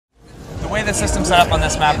way the system's set up on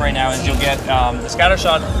this map right now is you'll get the scatter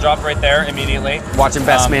shot dropped right there immediately. Watching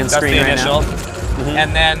best man screen right now.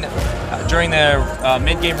 And then during the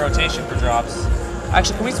mid-game rotation for drops,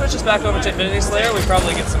 actually, can we switch this back over to Infinity Slayer? We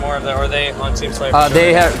probably get some more of that. Or are they on Team Slayer?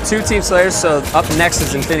 They have 2 Team Slayers, so up next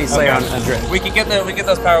is Infinity Slayer on Drift. We can get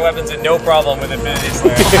those power weapons in no problem with Infinity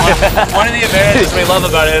Slayer. One of the advantages we love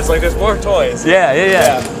about it is like there's more toys.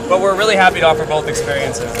 Yeah. But we're really happy to offer both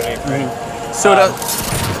experiences. So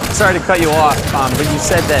sorry to cut you off, but you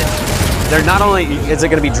said that they're not only is it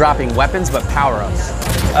going to be dropping weapons, but power-ups.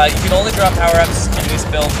 You can only drop power-ups in these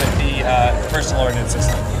builds with the personal ordnance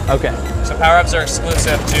system. Okay. So power-ups are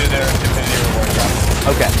exclusive to their Infinity Reward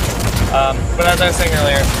drops. Okay. But as I was saying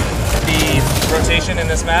earlier, the rotation in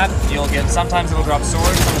this map, you'll get sometimes it'll drop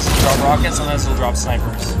swords, sometimes it'll drop rockets, sometimes it'll drop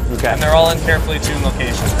snipers. Okay. And they're all in carefully tuned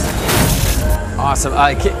locations. Awesome.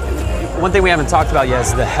 One thing we haven't talked about yet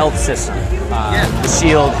is the health system. The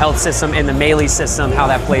shield health system and the melee system, how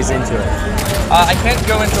that plays into it. I can't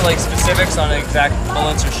go into like specifics on exact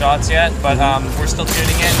bullets or shots yet, but we're still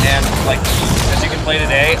tuning it, and like as you can play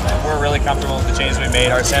today, we're really comfortable with the changes we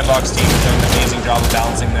made. Our sandbox team is doing an amazing job of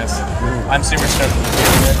balancing this. I'm super stoked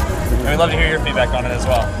with it, and we'd love to hear your feedback on it as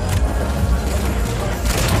well.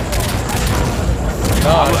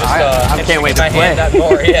 I can't wait to play.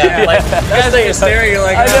 More. Yeah, like you guys are staring. You're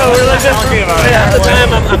like, I know we're just talking about it. Half the time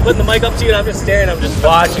I'm putting the mic up to you and I'm just staring. I'm just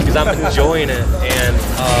watching because I'm enjoying it, and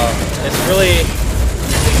it's really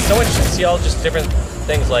so interesting to see all just different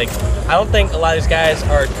things. Like I don't think a lot of these guys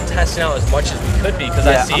are testing out as much as we could be because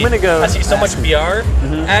I see so much VR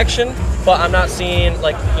action, but I'm not seeing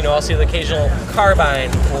like I'll see the occasional carbine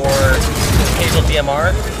or occasional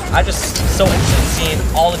DMR. I'm just so interested in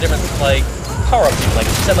seeing all the different like power-ups, like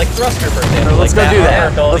you said, like thruster for example. Let's go do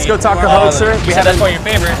that. Let's go talk to Hoaxer. You said that's one of your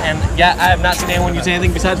favorite, and yeah, I have not seen anyone use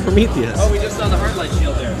anything besides Prometheus. Oh, we just saw the Hardlight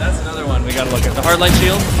Shield there. That's another one we gotta look at. The Hardlight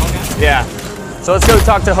Shield? Okay. Yeah. So let's go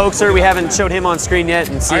talk to Hoaxer. We haven't showed him on screen yet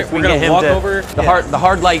and see if we can get him to the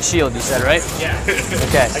hard light shield, you said, right? Yeah.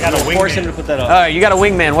 Okay. I got a wingman. Force him to put that up. All right, you got a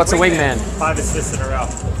wingman. What's a wingman? 5 assists in a row.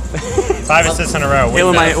 5 assists in a row.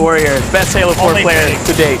 Halo Knight Warrior, best Halo 4 player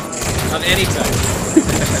to date. Of any type.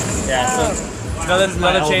 Yeah, so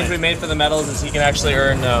another change we made for the medals is he can actually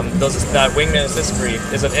earn that wingman assist spree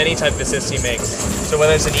is of any type of assist he makes. So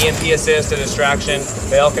whether it's an EMP assist, a distraction,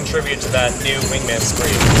 they all contribute to that new wingman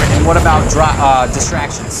spree. And what about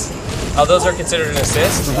distractions? Those are considered an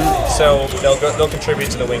assist, so they'll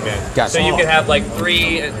contribute to the wingman. Gotcha. So you can have like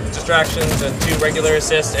 3 distractions and 2 regular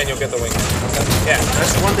assists, and you'll get the wingman. Yeah,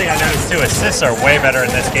 that's one thing I noticed too. Assists are way better in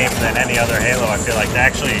this game than any other Halo. I feel like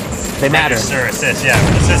they matter. Register assists,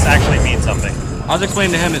 yeah. Assists actually mean something. I was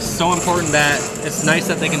explaining to him it's so important that it's nice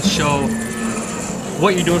that they can show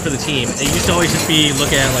what you're doing for the team. It used to always just be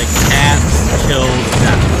looking at like stats, kills,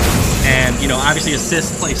 death. And obviously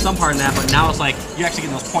assists play some part in that, but now it's like you're actually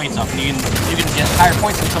getting those points up, and you can get higher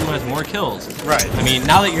points than someone with more kills. Right. I mean,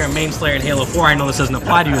 now that you're a main slayer in Halo 4, I know this doesn't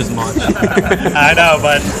apply to you as much. I know,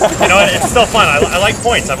 but you know what? It's still fun. I like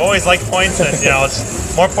points. I've always liked points, and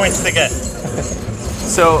it's more points to get.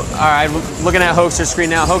 So, all right, looking at Hoaxer's screen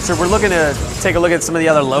now. Hoaxer, we're looking to take a look at some of the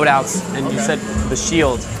other loadouts, and you said the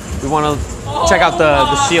shield. We want to check out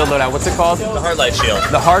the shield loadout. What's it called? The Hardlight Shield.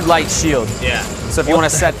 The Hardlight Shield. Yeah. So if you want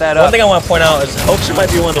to set that up. One thing I want to point out is Hoaxer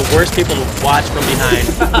might be one of the worst people to watch from behind.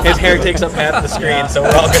 His hair takes up half the screen, so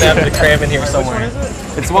we're all going to have to cram in here somewhere.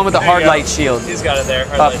 It's the one with the Hardlight Shield. He's got it there,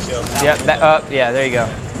 Hardlight Shield. Yeah, yeah, there you go.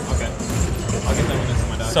 Okay. I'll get that one into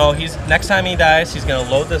my dog. So next time he dies, he's going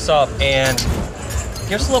to load this up and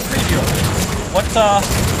give us a little preview of it.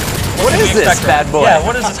 What is this bad boy? Yeah,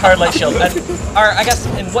 what is this Hardlight Shield? Or I guess,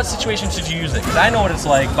 in what situation should you use it? Because I know what it's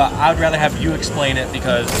like, but I would rather have you explain it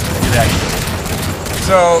because you're that good.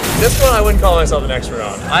 So this one I wouldn't call myself an expert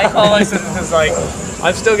on. I call myself like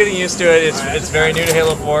I'm still getting used to it. It's very new to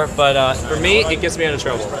Halo 4, but for me it gets me out of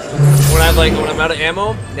trouble. When I'm out of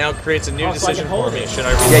ammo, now it creates a new decision for me. Should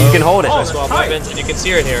I reload? Yeah, you can hold it. Should I swap weapons? And you can see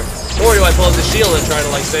it here. Or do I pull up the shield and try to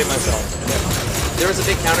save myself? There is a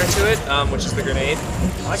big counter to it, which is the grenade.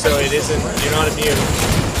 So it isn't. You're not immune,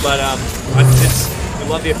 but I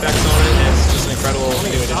love the effects on it. And it's just an incredible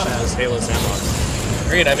new addition to this Halo sandbox.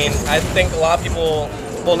 Agreed. I mean, I think a lot of people,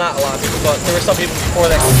 well, not a lot of people, but there were some people before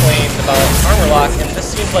that complained about armor lock, and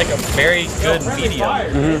this seems like a very good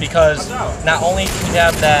medium because not only do you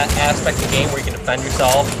have that aspect of the game where you can defend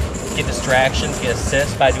yourself, get distractions, get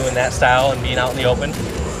assists by doing that style and being out in the open,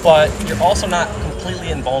 but you're also not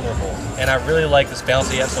completely invulnerable. And I really like this balance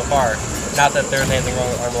that you have so far. Not that there's anything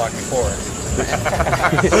wrong with armor lock before.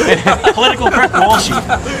 Political correct bullshit.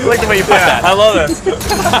 I like the way you put that. I love it.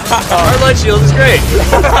 Hardlight Shield is great.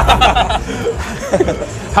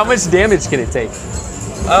 How much damage can it take?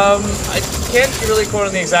 I can't really quote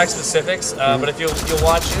on the exact specifics, but if you'll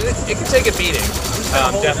watch it, it can take a beating,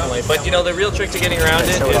 definitely. But you know, the real trick to getting around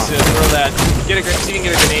it is to throw that, see if you can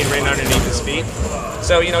get a grenade right underneath his feet.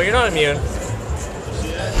 So you know, you're not immune.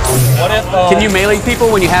 What if Can you melee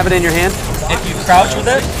people when you have it in your hand? if you crouch with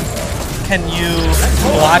it? Can you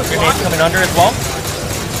block grenades coming under as well?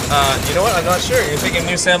 You know what? I'm not sure. You're thinking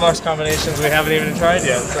new sandbox combinations we haven't even tried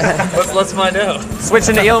yet. So let's find out.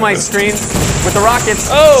 Switching to Elamite's screen with the rockets.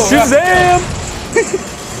 Oh, Shazam!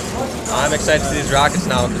 I'm excited to see these rockets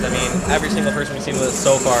now because I mean every single person we've seen with it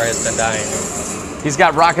so far has been dying. He's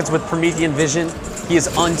got rockets with Promethean vision. He is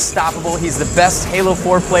unstoppable. He's the best Halo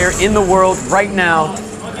 4 player in the world right now.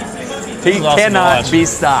 He awesome to cannot watch. be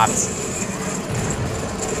stopped.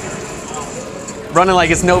 Running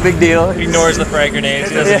like it's no big deal. Ignores the frag grenades.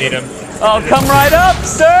 He doesn't need them. Oh, come right up,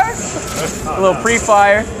 sir! A little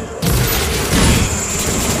pre-fire.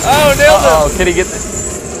 Oh, nailed him! Uh-oh, can he get this?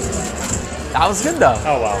 That was good though.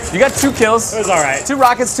 Oh well. You got 2 kills. It was all right. 2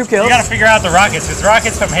 rockets, 2 kills. You got to figure out the rockets. Because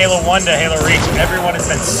rockets from Halo 1 to Halo Reach, everyone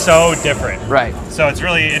has been so different. Right. So it's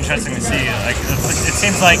really interesting to see. Like it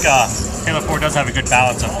seems like Halo 4 does have a good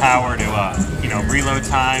balance of power to you know, reload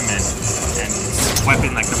time and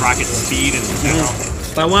weapon, like the rocket speed and you know.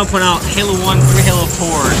 But I want to point out, Halo 1 through Halo 4,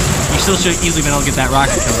 you still should have easily been able to get that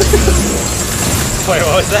rocket kill. Wait,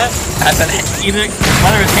 what was that? I said either,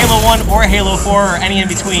 whether it's Halo 1 or Halo 4 or any in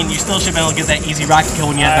between, you still should be able to get that easy rocket kill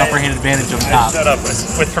when you have the upper hand advantage on top. Shut up.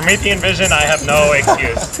 With Promethean vision, I have no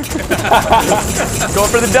excuse. Go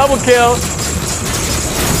for the double kill.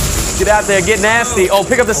 Get out there, get nasty. Oh,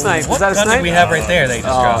 pick up the snipe. Is that a What gun snipe? did we have right there that you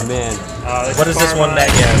just Oh grabbed? man. What is this one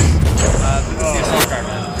that he has?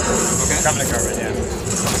 Covenant carbine, yeah.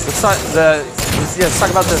 Let's talk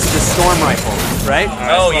about this storm rifle, right?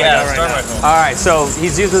 Oh, yeah, right storm now. rifle. All right, so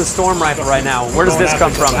he's using the storm rifle right now. Where does this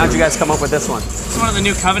come from? How'd you guys come up with this one? It's one of the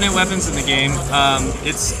new Covenant weapons in the game.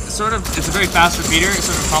 It's a very fast repeater. It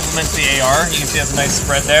sort of complements the AR. You can see it has a nice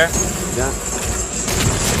spread there. Yeah.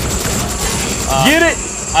 Get it!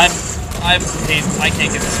 I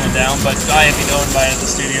can't get this one down, but I have been owned by it at the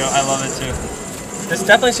studio. I love it too. This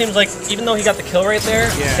definitely seems like, even though he got the kill right there,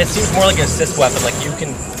 it seems more like an assist weapon. Like you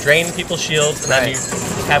can drain people's shields, and then you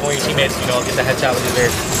have one of your teammates, you know, get the headshot with either,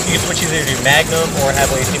 you can switch either to Magnum or have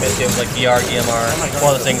one of your teammates give like DR, DMR,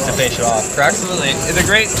 one of the things to finish it off, correct? Absolutely. The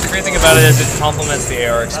great thing about it is it complements the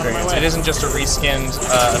AR experience. It isn't just a reskinned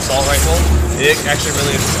assault rifle. It actually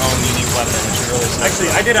really is its own unique weapon, which is really nice.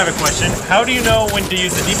 Actually, I did have a question. How do you know when to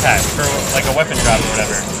use the D-pad for like a weapon drop or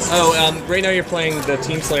whatever? Oh, right now you're playing the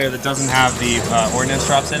Team Slayer that doesn't have the ordnance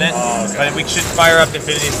drops in it, but we should fire up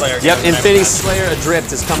Infinity Slayer. Yep, Infinity Slayer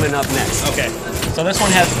Adrift is coming up next. Okay. So this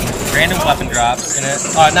one has random weapon drops in it.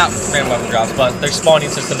 Not random weapon drops, but their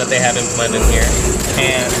spawning system that they have implemented in here.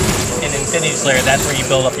 And in Infinity Slayer, that's where you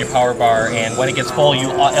build up your power bar, and when it gets full,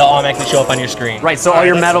 it'll automatically show up on your screen. Right, so all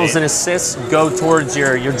your that's medals neat. and assists go towards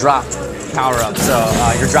your drop power up, so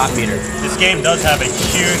your drop meter. This game does have a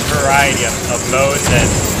huge variety of modes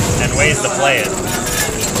and ways to play it.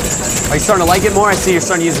 Are you starting to like it more? I see you're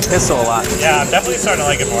starting to use the pistol a lot. Yeah, I'm definitely starting to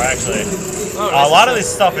like it more actually. A lot of this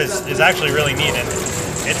stuff is actually really neat, and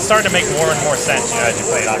it's starting to make more and more sense, you know, as you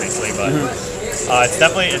play it, obviously. But it's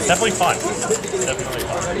definitely fun. It's definitely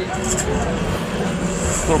fun.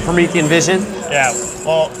 Little Promethean vision. Yeah.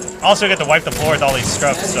 Well, also get to wipe the floor with all these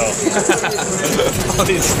scrubs. So All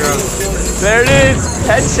these scrubs. There it is,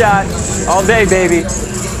 headshot, all day, baby.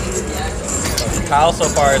 Kyle so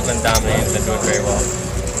far has been dominating, been doing very well.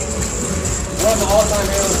 One of the all-time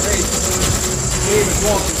Halo greats, Gabe is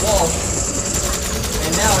walking wall,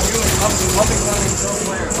 and now a new up-and-coming pro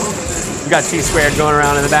player. You got T-Squared going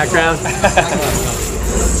around in the background.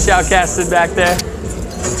 Shoutcasted back there.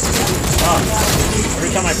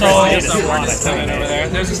 every time I press So, A, so it's We're on just like coming over there.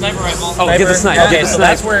 There's a sniper rifle. Oh, get the snipe. Yeah, Okay, so snipe.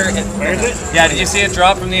 that's where Where is it? Yeah, did you see it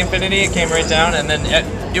drop from the Infinity? It came right down, and then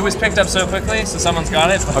it was picked up so quickly, so someone's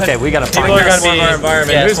got it. Okay, we gotta find People are this. gonna be Our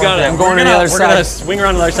environment. Yeah, Who's got it? I'm going to the other We're gonna side. swing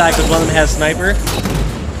around to the other side because one of them has sniper.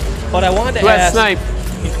 But I wanted to Who has ask. snipe?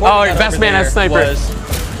 before Oh, we your got best over man has there sniper. was-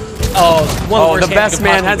 Oh, one of Oh, worst the hands best you could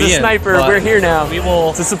man has possibly a be in, sniper. but We're here now We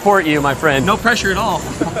will. to support you, my friend. No pressure at all.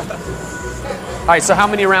 All right, so how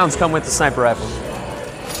many rounds come with the sniper rifle?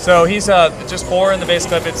 So he's just 4 in the base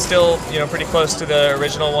clip. It's still pretty close to the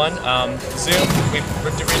original one. Zoom, we've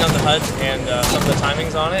redone the HUD and some of the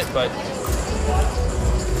timings on it, but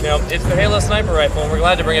it's the Halo sniper rifle, and we're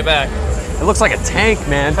glad to bring it back. It looks like a tank,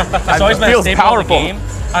 man. It's always It been a feels staple powerful. of the game.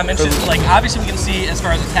 I'm interested, like, obviously we can see as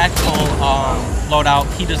far as the tactical loadout,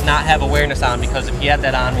 he does not have awareness on, because if he had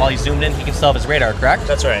that on while he zoomed in, he can still have his radar, correct?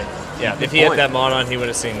 That's right. Yeah, if he point. had that mod on, he would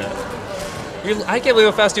have seen that. I can't believe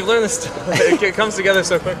how fast you've learned this stuff. It comes together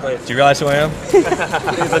so quickly. Do you realize who I am?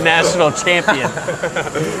 He's a national champion.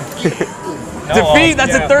 No, Defeat.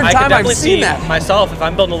 That's the third I could time I've definitely seen see that. myself, if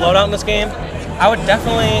I'm building a loadout in this game, I would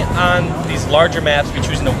definitely, on these larger maps, be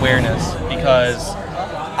choosing awareness, because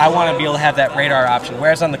I want to be able to have that radar option.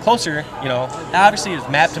 Whereas on the closer, you know, obviously it's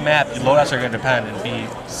map to map, your loadouts are going to depend and be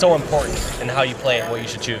so important in how you play and what you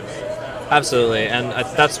should choose. Absolutely, and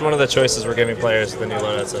that's one of the choices we're giving players with the new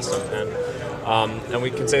loadout system. And we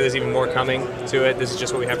can say there's even more coming to it. This is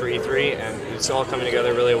just what we have for E3, and it's all coming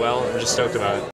together really well, and we're just stoked about it.